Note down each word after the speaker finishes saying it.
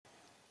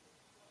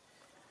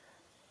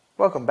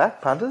Welcome back,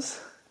 punters.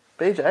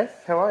 BJ,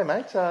 how are you,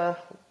 mate?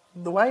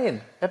 The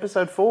weigh-in,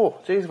 episode 4.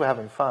 Geez, we're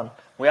having fun.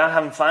 We are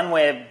having fun.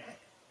 We're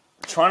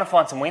trying to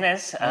find some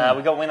winners.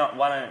 We got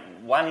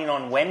one in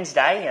on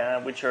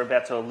Wednesday, which we're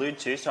about to allude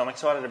to, so I'm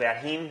excited about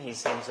him. He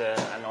seems a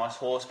nice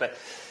horse, but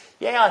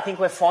yeah, I think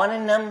we're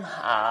finding them.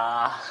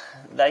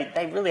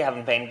 They really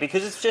haven't been,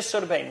 because it's just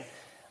sort of been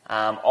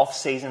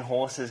off-season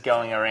horses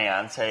going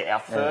around. So our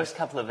first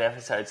couple of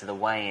episodes of the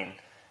weigh-in,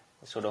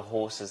 sort of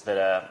horses that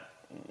are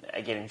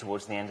getting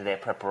towards the end of their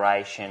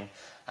preparation.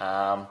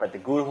 But the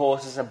good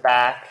horses are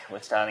back. We're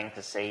starting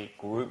to see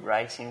group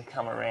racing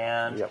come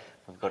around. Yep.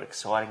 We've got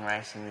exciting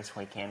racing this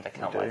weekend. I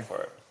can't wait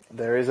for it.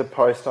 There is a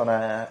post on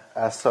our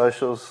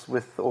socials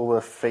with all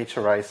the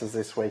feature races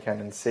this weekend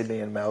in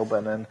Sydney and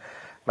Melbourne, and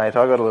mate,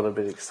 I got a little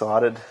bit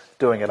excited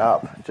doing it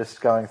up,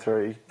 just going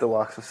through the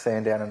likes of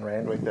Sandown and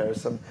Randwick. There are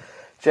some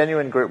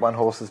genuine Group 1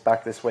 horses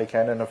back this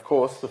weekend, and of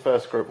course the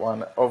first Group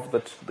 1 of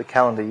the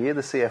calendar year,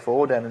 the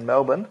CF4 down in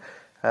Melbourne.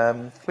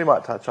 We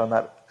might touch on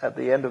that at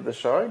the end of the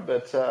show,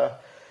 but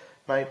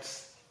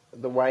mates,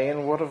 the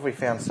weigh-in, what have we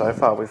found so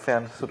far? We've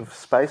found sort of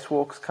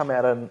Spacewalks come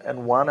out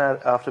and won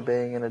after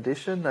being an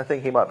addition. I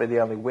think he might be the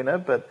only winner,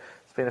 but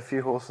there's been a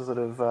few horses that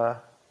have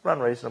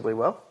run reasonably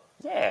well.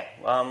 Yeah,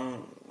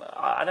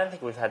 I don't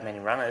think we've had many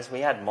runners.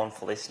 We had Mon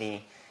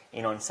Felicity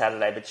in on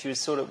Saturday, but she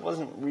was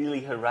wasn't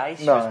really her race.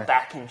 She was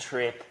back in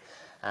trip.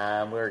 We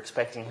were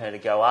expecting her to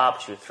go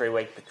up. She was 3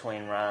 weeks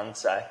between runs,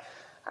 so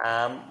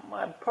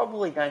I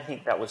probably don't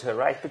think that was her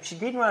race, but she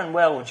did run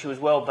well and she was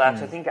well back.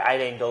 So I think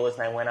 $18 and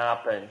they went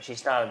up, and she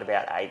started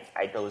about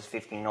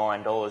 $8.50,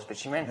 $9, but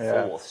she ran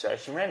fourth, so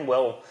she ran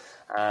well,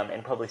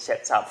 and probably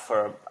sets up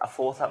for a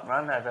fourth up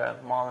run over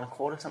a mile and a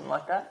quarter, something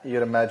like that.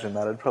 You'd imagine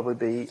that'd probably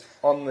be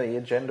on the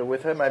agenda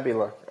with her. Maybe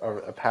like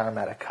a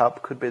Parramatta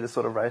Cup could be the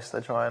sort of race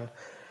they try and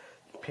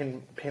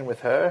pin with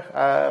her.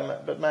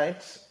 But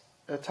mate,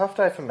 a tough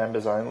day for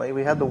members only.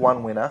 We had the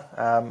one winner,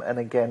 and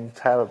again,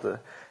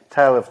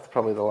 tale of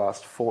probably the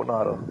last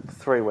fortnight or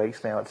 3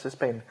 weeks now. It's just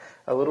been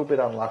a little bit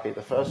unlucky.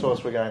 The first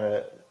horse we're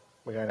going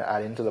to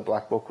add into the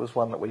black book was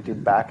one that we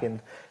did back in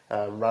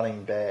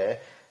Running Bear.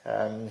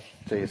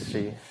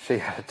 She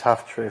had a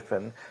tough trip,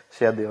 and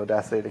she had the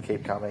audacity to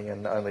keep coming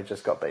and only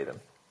just got beaten.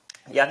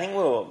 Yeah, I think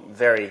we were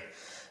very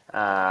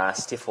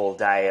stiff all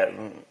day.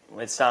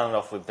 It started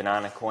off with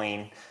Banana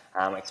Queen.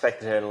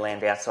 Expected her to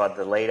land outside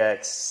the leader.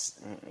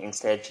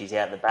 Instead, she's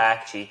out the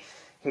back. She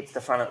hits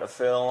the front at the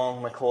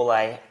furlong.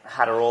 Macaulay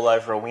had her all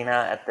over a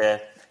winner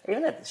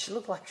she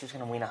looked like she was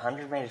going to win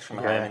 100 metres from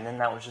home, and then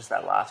that was just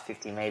that last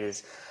 50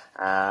 metres.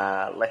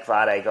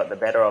 Lekvade got the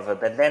better of her,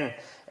 but then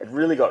it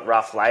really got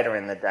rough later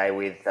in the day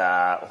with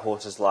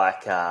horses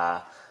like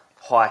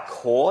High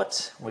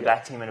Court. We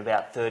backed him at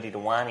about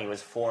 30-1. He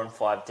was 4 and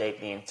 5 deep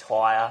the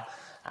entire.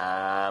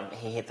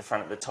 He hit the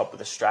front at the top of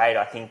the straight.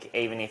 I think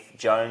even if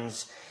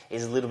Jones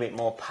is a little bit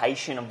more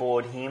patient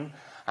aboard him,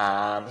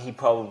 he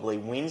probably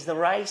wins the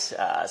race.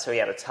 So he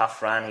had a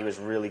tough run. He was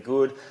really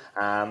good.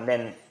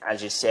 Then,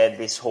 as you said,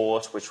 this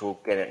horse, which we'll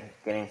get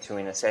into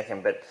in a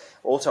second, but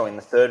also in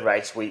the third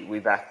race, we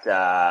backed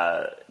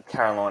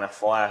Carolina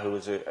Fire, who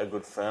was a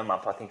good firm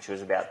up. I think she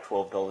was about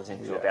 $12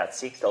 into about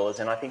 $6,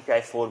 and I think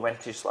Dave Ford went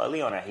too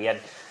slowly on her. He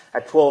had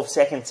a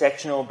 12-second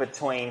sectional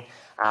between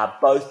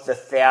both the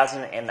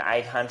 1,000 and the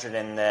 800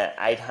 and the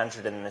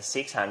 800 and the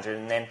 600,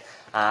 and then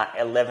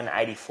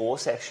 1184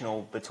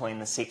 sectional between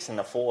the 6 and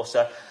the 4.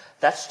 So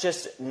that's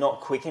just not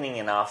quickening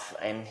enough,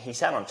 and he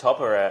sat on top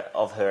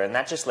of her, and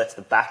that just lets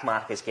the back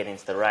markers get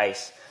into the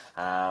race.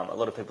 A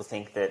lot of people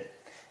think that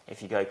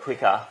if you go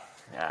quicker,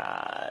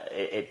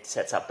 it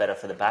sets up better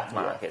for the back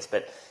markers.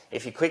 But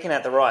if you quicken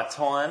at the right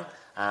time,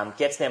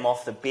 gets them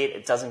off the bit,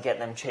 it doesn't get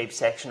them cheap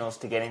sectionals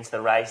to get into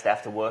the race. They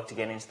have to work to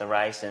get into the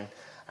race, and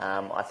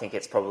I think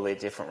it's probably a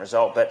different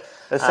result. But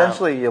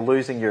essentially, you're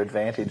losing your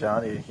advantage,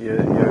 aren't you?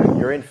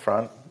 You're in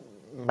front.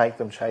 Make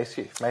them chase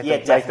you.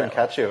 Make them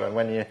catch you. And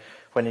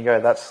when you go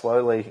that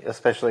slowly,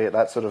 especially at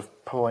that sort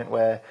of point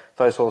where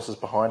those horses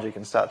behind you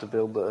can start to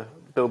build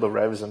the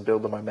revs and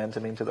build the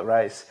momentum into the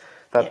race,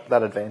 that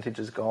advantage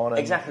is gone, and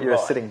exactly you're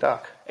right. a sitting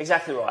duck.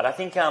 Exactly right. I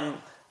think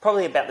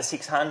probably about the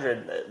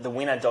 600, the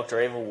winner,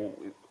 Dr. Evil,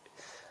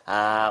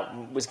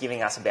 was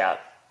giving us about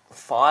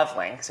 5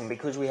 lengths, and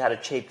because we had a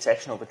cheap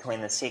sectional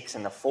between the 6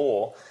 and the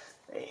 4,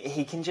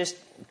 he can just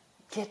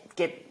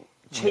get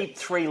cheap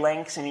 3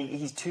 lengths, and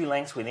he's 2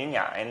 lengths within you,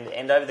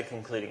 and over the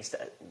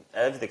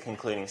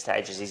concluding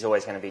stages, he's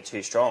always going to be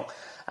too strong.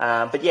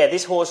 But yeah,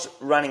 this horse,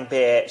 Running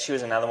Bear, she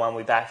was another one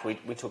we backed.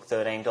 We took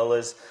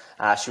 $13.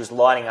 She was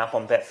lighting up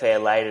on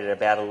Betfair late at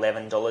about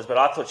 $11, but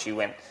I thought she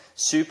went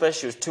super.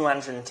 She was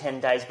 210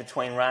 days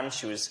between runs.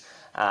 She was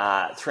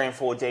 3 and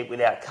 4 deep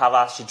without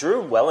cover. She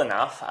drew well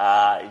enough,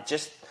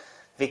 just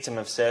victim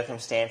of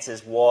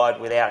circumstances, wide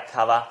without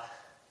cover.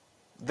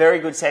 Very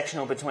good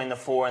sectional between the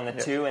 4 and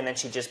the 2, and then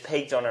she just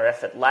peaked on her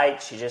effort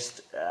late. She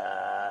just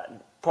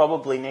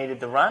probably needed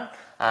the run,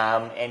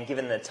 and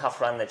given the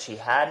tough run that she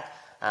had,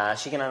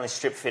 she can only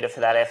strip fitter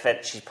for that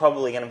effort. She's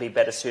probably going to be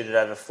better suited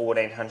over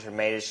 1,400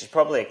 metres. She's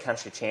probably a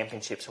country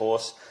championships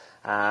horse.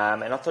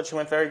 and I thought she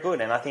went very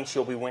good, and I think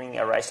she'll be winning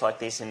a race like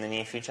this in the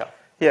near future.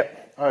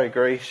 Yep, I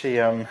agree.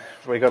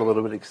 We got a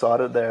little bit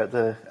excited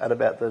there at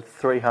about the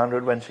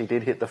 300 when she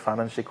did hit the front,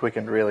 and she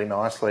quickened really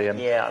nicely. And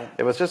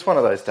it was just one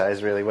of those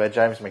days really where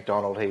James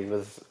McDonald, he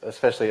was,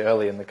 especially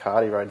early in the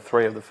card, he rode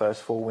 3 of the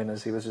first 4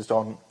 winners. He was just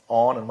on,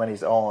 and when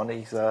he's on,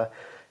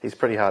 he's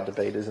pretty hard to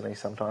beat, isn't he?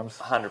 Sometimes.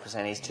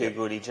 100%, he's too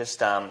good. He just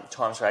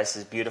times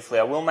races beautifully.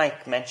 I will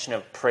make mention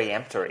of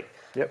Preemptory.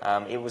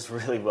 Yep. It was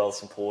really well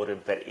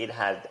supported, but it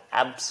had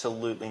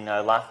absolutely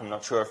no luck. I'm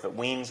not sure if it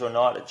wins or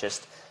not. It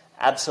just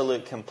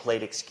absolute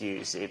complete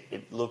excuse.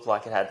 It looked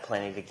like it had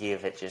plenty to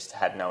give. It just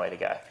had nowhere to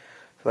go.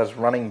 So that's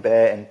Running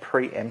Bear and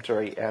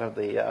Preemptory out of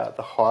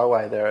the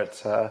highway there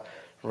at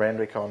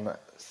Randwick on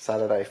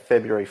Saturday,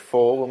 February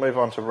 4. We'll move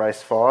on to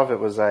race 5. It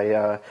was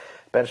a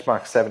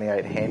benchmark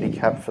 78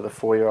 handicap for the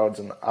 4-year-olds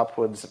and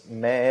upwards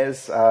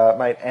mares.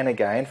 Mate, and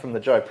again from the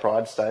Joe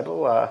Pride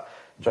stable.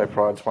 Joe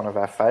Pride's one of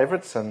our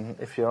favourites, and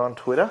if you're on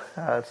Twitter,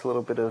 it's a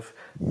little bit of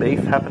beef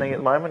happening at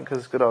the moment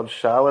because good old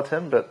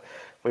Charlatan, but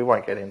we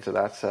won't get into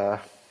that.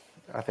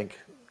 I think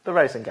the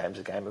racing game's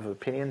a game of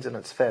opinions, and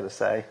it's fair to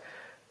say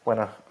when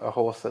a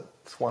horse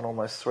that's won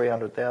almost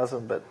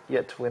 300,000 but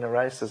yet to win a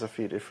race, there's a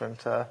few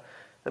different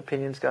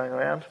opinions going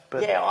around.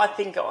 But yeah, I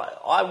think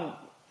I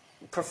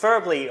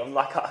preferably,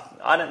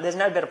 there's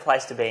no better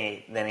place to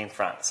be than in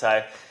front.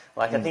 So,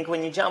 I think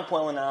when you jump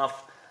well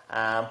enough,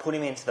 put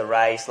him into the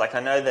race. I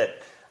know that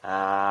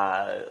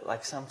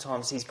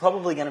sometimes he's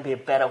probably going to be a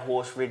better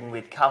horse ridden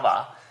with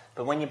cover,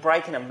 but when you're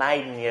breaking a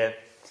maiden,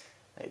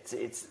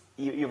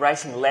 you're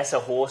racing lesser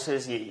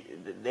horses.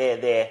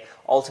 They're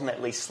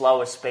ultimately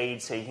slower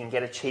speed, so you can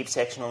get a cheap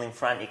sectional in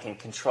front. You can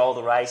control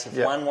the race.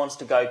 If one wants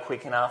to go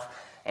quick enough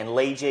and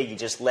lead you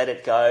just let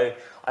it go.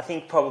 I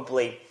think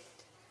probably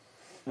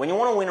when you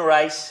want to win a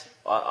race,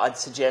 I'd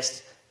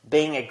suggest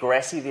being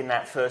aggressive in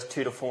that first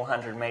 200 to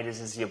 400 metres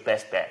is your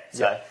best bet.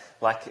 So,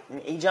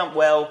 he jumped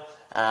well,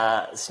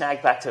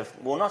 snagged back to...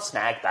 Well, not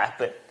snagged back,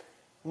 but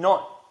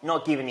not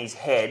giving his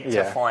head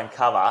to find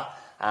cover.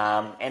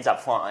 Ends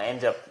up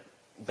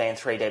being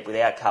 3 deep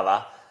without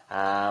cover.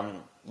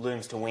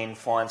 Looms to win,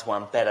 finds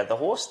one better. The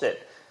horse that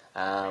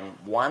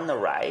won the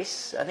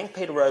race, I think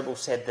Peter Roble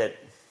said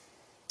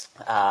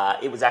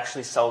that it was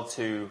actually sold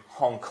to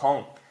Hong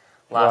Kong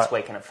last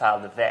week and it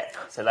failed the vet.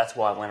 So that's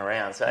why it went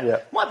around. So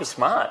it might be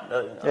smart.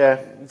 I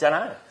don't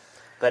know.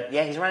 But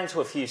he's run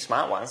into a few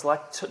smart ones.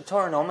 Like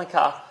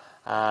Toronomica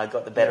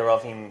got the better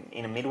of him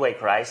in a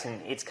midweek race, and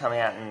it's come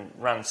out and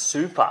run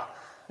super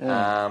in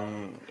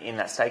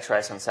that stakes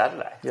race on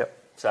Saturday. Yep.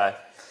 So,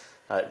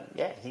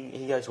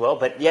 he goes well.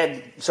 But,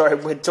 sorry,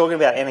 we're talking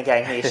about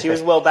Enegame here. She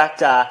was well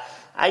backed $8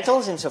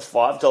 into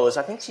 $5.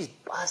 I think she's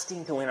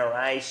busting to win a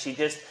race.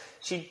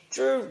 She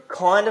drew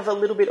kind of a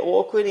little bit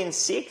awkward in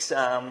 6.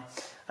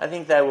 I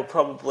think they were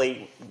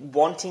probably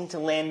wanting to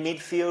land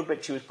midfield,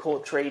 but she was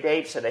caught 3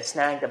 deep, so they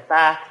snagged her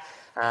back.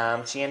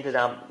 She ended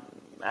up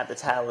at the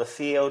tail of the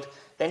field.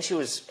 Then she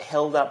was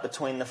held up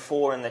between the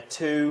 4 and the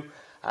 2,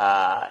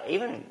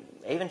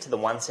 even to the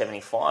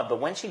 175. But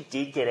when she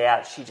did get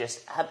out, she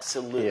just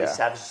absolutely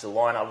savaged the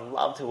line. I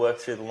love to work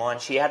through the line.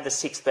 She had the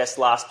 6th best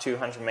last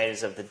 200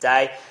 metres of the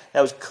day.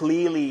 That was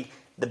clearly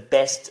the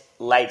best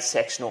late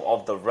sectional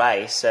of the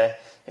race. So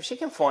if she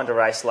can find a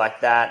race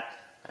like that,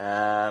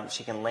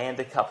 she can land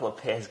a couple of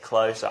pairs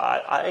close.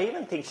 I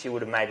even think she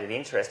would have made it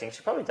interesting.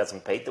 She probably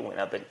doesn't beat the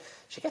winner, but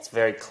she gets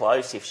very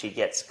close if she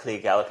gets clear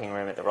galloping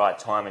room at the right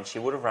time, and she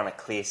would have run a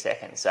clear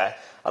second. So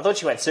I thought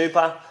she went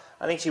super.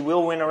 I think she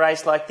will win a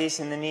race like this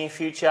in the near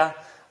future.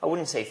 I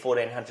wouldn't see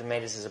 1,400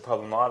 metres as a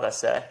problem either.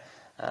 So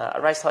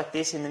a race like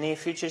this in the near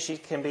future, she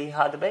can be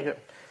hard to beat.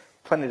 Yep.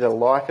 Plenty to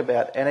like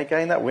about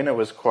Enegame. That winner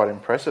was quite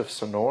impressive,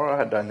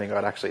 Sonora. I don't think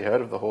I'd actually heard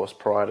of the horse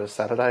prior to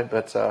Saturday,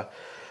 but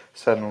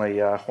certainly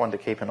one to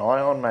keep an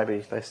eye on. Maybe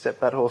they step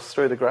that horse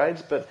through the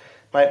grades. But,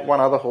 mate, one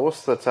other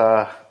horse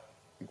that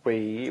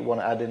we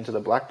want to add into the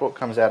black book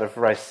comes out of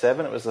race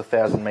 7. It was the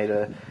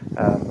 1,000-metre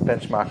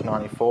benchmark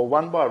 94,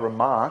 won by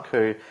Remark,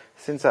 who,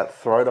 since that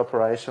throat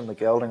operation, the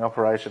gelding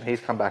operation, he's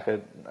come back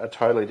a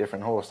totally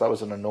different horse. That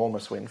was an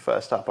enormous win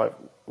first up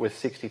with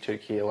 62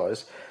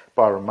 kilos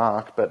by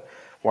Remark. But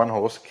one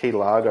horse, Key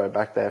Largo,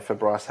 back there for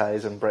Bryce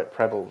Hayes and Brett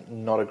Preble,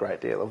 not a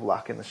great deal of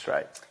luck in the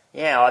straight.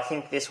 Yeah, I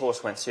think this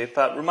horse went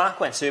super. Remark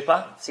went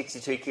super,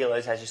 62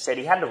 kilos, as you said.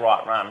 He had the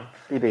right run.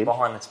 He did.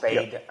 Behind the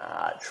speed,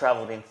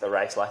 travelled into the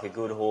race like a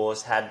good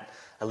horse, had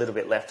a little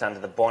bit left under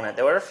the bonnet.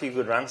 There were a few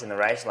good runs in the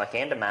race, like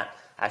Andermatt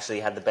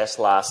actually had the best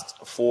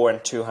last 4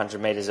 and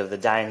 200 metres of the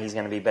day, and he's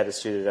going to be better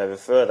suited over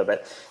further.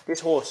 But this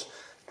horse,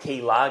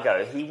 Key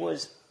Largo, he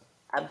was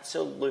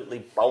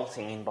absolutely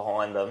bolting in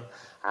behind them.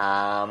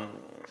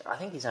 I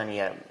think he's only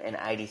an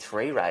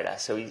 83 rater,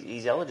 so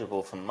he's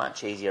eligible for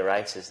much easier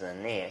races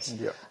than this.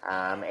 Yep.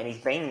 And he's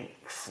been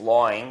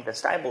flying. The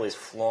stable is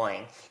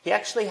flying. He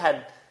actually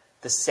had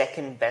the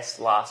second best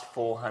last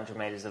 400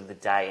 metres of the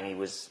day, and he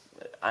was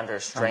under a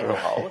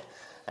stranglehold.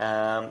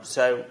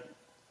 So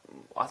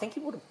I think he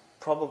would have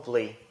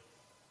probably...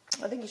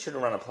 I think he should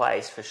have run a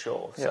place for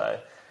sure. Yep.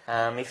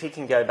 So if he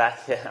can go back...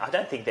 I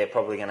don't think they're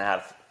probably going to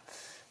have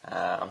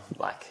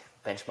like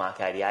Benchmark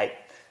 88.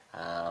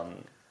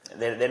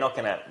 They're not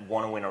going to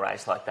want to win a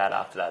race like that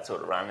after that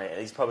sort of run.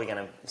 He's probably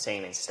going to see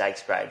him in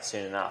stakes grade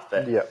soon enough.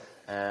 But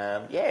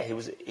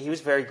he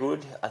was very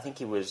good. I think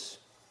he was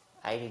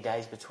 80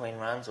 days between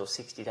runs or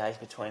 60 days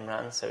between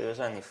runs, so he was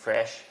only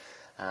fresh.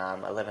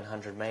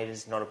 1,100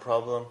 metres, not a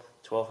problem.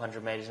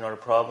 1,200 metres, not a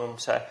problem.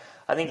 So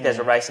I think there's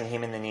a race in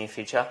him in the near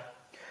future.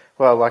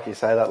 Well, like you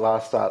say, that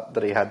last start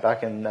that he had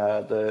back in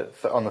on the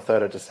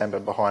 3rd of December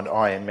behind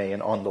I Am Me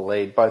and On the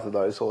Lead, both of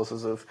those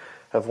horses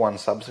have won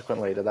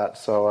subsequently to that.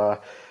 So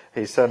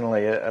he's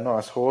certainly a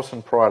nice horse.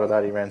 And prior to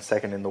that, he ran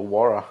second in the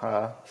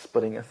Warra,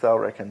 splitting a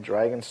Thalrec and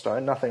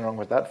Dragonstone. Nothing wrong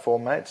with that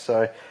form, mate.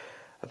 So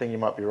I think you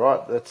might be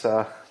right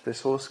that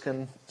this horse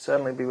can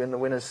certainly be in the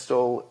winner's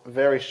stall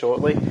very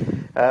shortly.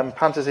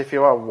 Punters, if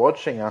you are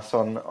watching us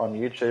on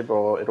YouTube,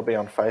 or it'll be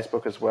on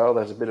Facebook as well,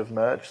 there's a bit of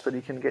merch that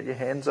you can get your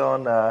hands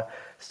on.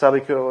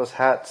 Stubby coolers,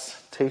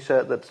 hats,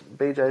 t-shirt that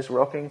BJ's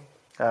rocking.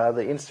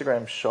 The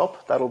Instagram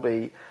shop, that'll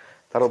be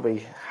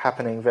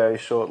happening very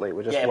shortly.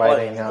 We're just waiting. By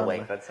the end of the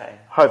week, I'd say.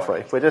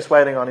 Hopefully. We're just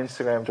waiting on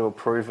Instagram to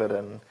approve it.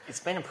 And it's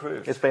been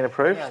approved. It's been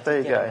approved? Yeah, there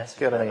you go.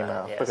 Get an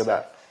email. Yeah, look at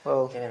that.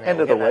 Well, end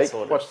of the week,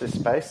 watch this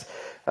space.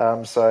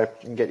 So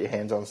you can get your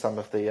hands on some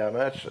of the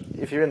merch.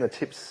 If you're in the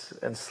Tips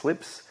and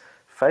Slips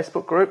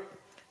Facebook group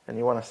and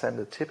you want to send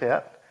a tip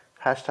out,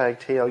 hashtag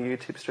TLU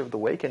Tipster of the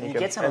Week, and you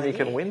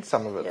can win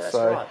some of it. Yeah, that's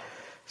right.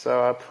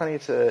 So plenty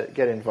to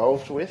get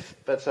involved with.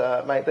 But,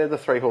 mate, they're the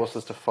 3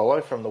 horses to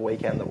follow from the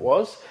weekend that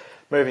was.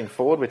 Moving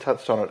forward, we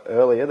touched on it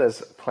earlier,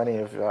 there's plenty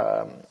of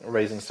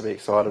reasons to be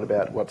excited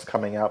about what's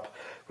coming up.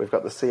 We've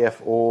got the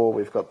CF Orr,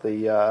 we've got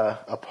the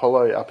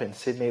Apollo up in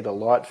Sydney, the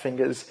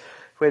Lightfingers.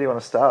 Where do you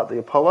want to start? The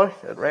Apollo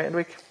at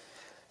Randwick?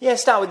 Yeah,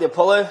 start with the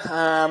Apollo.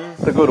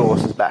 The good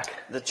horse is back.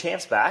 The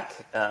champ's back.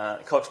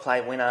 Cox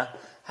Plate winner.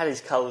 Had his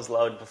colours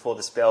lowered before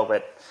the spell,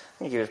 but I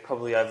think he was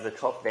probably over the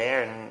top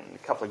there, and a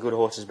couple of good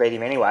horses beat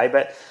him anyway.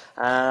 But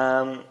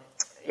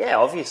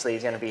obviously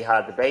he's going to be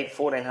hard to beat.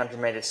 1,400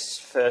 metres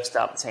first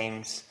up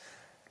seems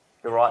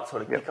the right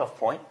sort of kick-off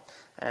point.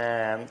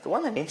 The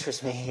one that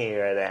interests me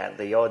here at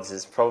the odds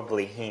is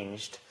probably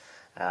Hinged.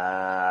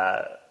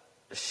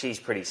 She's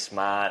pretty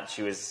smart.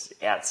 She was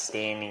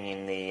outstanding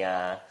in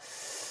the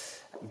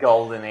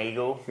Golden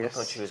Eagle. Yes. I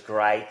thought she was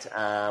great.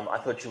 I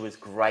thought she was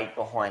great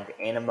behind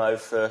Enemo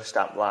first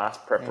up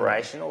last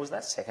preparation, or was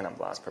that second up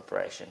last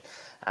preparation?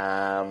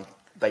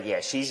 But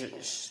yeah,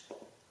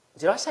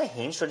 did I say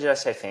Hinged or did I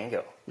say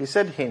Fangirl? You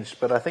said Hinged,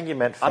 but I think you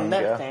meant Fangirl. I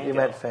meant Fangirl. You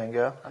meant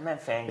Fangirl. I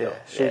meant Fangirl.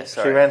 Yeah,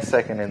 she ran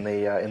second in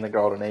the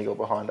Golden Eagle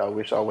behind I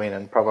Wish I Win,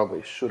 and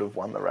probably should have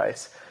won the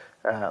race.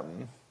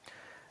 And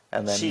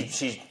then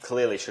she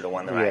clearly should have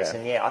won the race.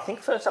 And I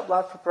think first up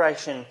last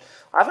preparation,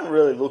 I haven't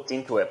really looked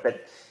into it,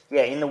 but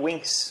yeah, in the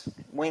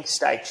Winx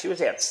Stakes, she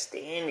was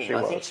outstanding.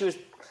 I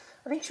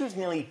think she was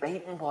nearly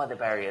beaten by the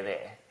barrier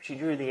there. She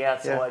drew the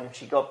outside and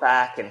she got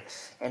back, and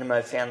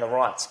Enemo found the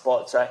right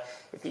spot. So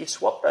if you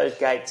swap those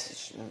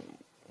gates,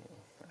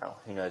 well,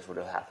 who knows what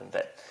would have happened,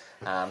 but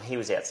he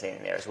was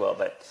outstanding there as well.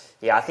 But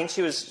yeah, I think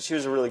she was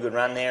a really good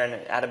run there, and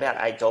at about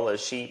 $8,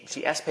 she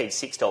SP'd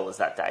 $6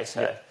 that day.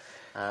 So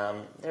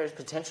there is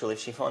potential if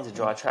she finds a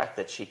dry track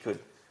that she could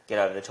get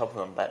over the top of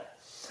them. But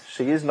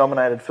she is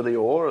nominated for the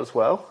Orr as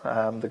well,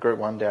 the Group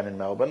 1 down in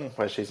Melbourne,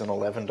 where she's an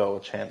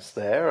 $11 chance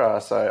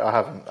there. So I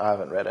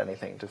haven't read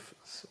anything to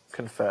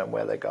confirm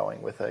where they're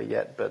going with her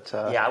yet. But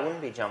I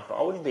wouldn't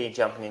be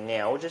jumping in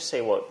now. We'll just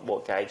see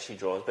what gauge she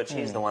draws. But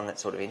she's the one that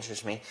sort of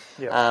interests me.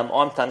 Yep.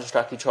 I'm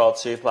Thunderstruck. He trialled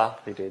Super.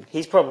 He did.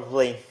 He's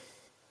probably,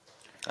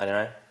 I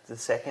don't know, the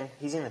second.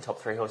 He's in the top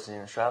 3 horses in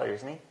Australia,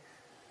 isn't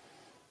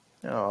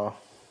he? Oh,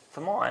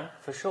 for mine,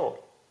 for sure.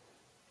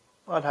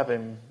 I'd have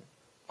him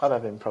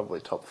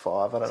probably top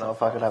 5. I don't know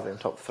if I could have him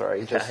top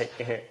 3.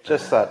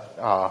 Just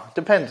that.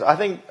 Depends. I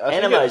think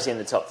Enemo's in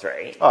the top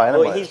 3. Oh,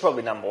 Enemo. He's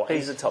probably number 1.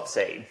 He's the top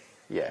seed.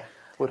 Yeah,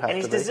 would have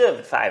and to he's be.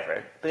 deserved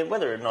favourite. But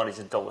whether or not he's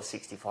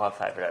 $1.65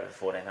 favourite over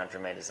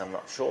 1,400 metres, I'm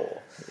not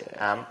sure.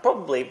 Yeah.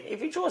 Probably, if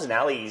he draws an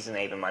alley, he's an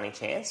even money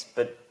chance.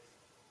 But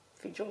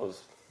if he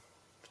draws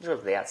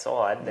the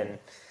outside, then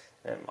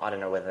I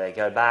don't know whether they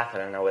go back. I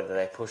don't know whether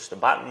they push the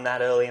button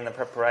that early in the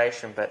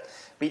preparation. But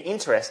be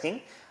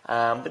interesting.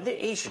 But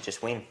he should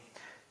just win.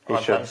 He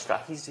should.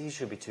 Thunderstruck. He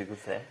should be too good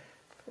for them.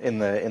 In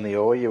the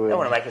Orr, you would. They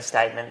want to make a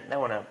statement. They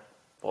want to.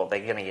 Well, they're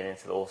going to get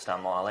into the All-Star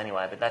Mile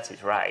anyway, but that's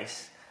his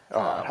race.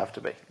 It'd have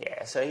to be.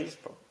 Yeah, so he's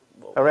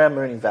around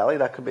Moonee Valley.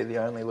 That could be the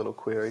only little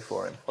query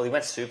for him. Well, he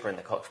went Super in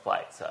the Cox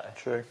Plate, so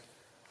true.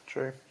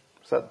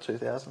 Is that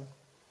 2000?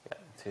 Yeah,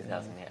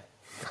 2000.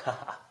 Yeah.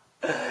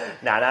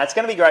 No, it's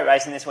going to be great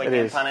racing this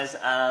weekend, punters.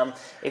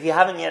 If you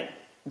haven't yet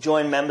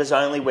joined members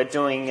only, we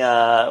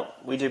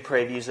do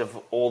previews of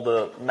all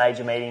the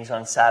major meetings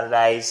on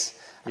Saturdays.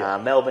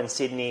 Yep. Melbourne,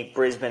 Sydney,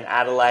 Brisbane,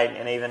 Adelaide,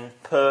 and even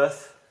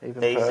Perth.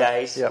 These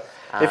days. Yep.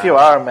 If you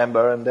are a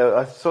member, and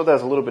I saw there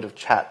was a little bit of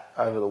chat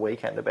over the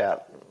weekend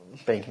about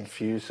being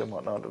confused and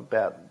whatnot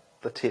about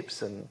the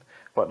tips and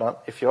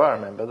whatnot. If you are a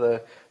member,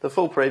 the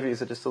full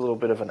previews are just a little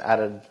bit of an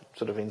added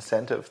sort of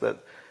incentive that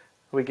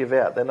we give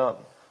out. They're not.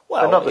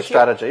 Well, But not the if you're-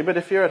 strategy, but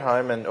if you're at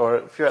home or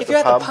if you're at If the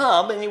you're pub, at the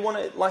pub and you want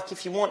to, like,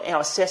 if you want our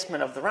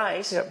assessment of the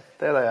race, yep,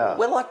 there they are.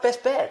 we're like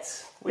Best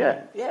Bets.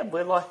 Yeah.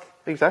 We're like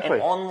Exactly.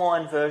 an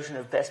online version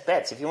of Best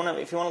Bets. If you want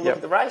to look Yep.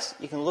 at the race,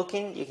 you can look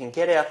in, you can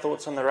get our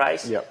thoughts on the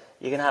race. Yep.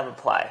 You can have a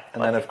play.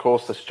 And then, of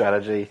course, the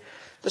strategy.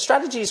 the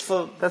strategy is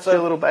for That's for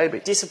your little baby.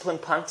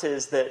 disciplined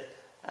punters that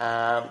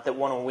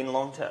want to win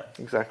long term.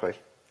 Exactly.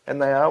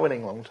 And they are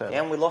winning long term.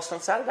 Yeah, and we lost on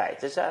Saturday.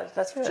 That's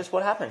just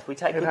what happens. We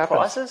take It good happens.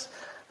 prices,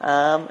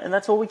 and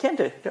that's all we can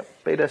do. Yep.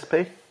 Beat SP.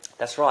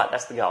 That's right.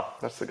 That's the goal.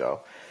 That's the goal.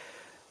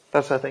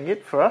 That's, I think,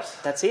 it for us.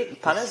 That's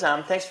it, punters.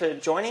 Thanks for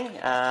joining.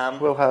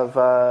 We'll have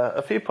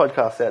a few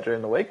podcasts out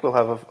during the week. We'll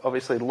have,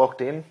 obviously,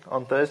 Locked In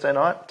on Thursday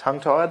night, Tongue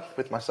Tied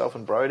with myself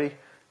and Brody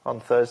on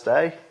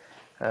Thursday.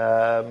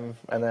 And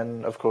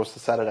then, of course, the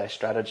Saturday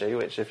strategy,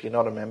 which, if you're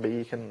not a member,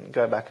 you can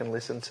go back and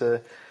listen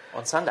to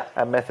on Sunday.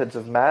 our Methods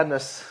of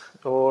Madness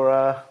or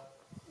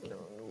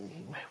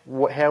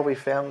how we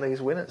found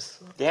these winners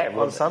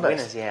on Sundays.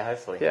 Winners, yeah,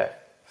 hopefully. Yeah,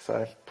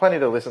 so plenty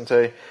to listen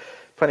to,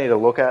 plenty to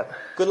look at.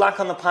 Good luck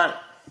on the punt.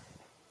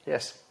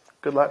 Yes,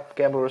 good luck.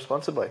 Gamble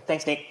responsibly.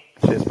 Thanks, Nick.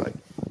 Cheers, mate.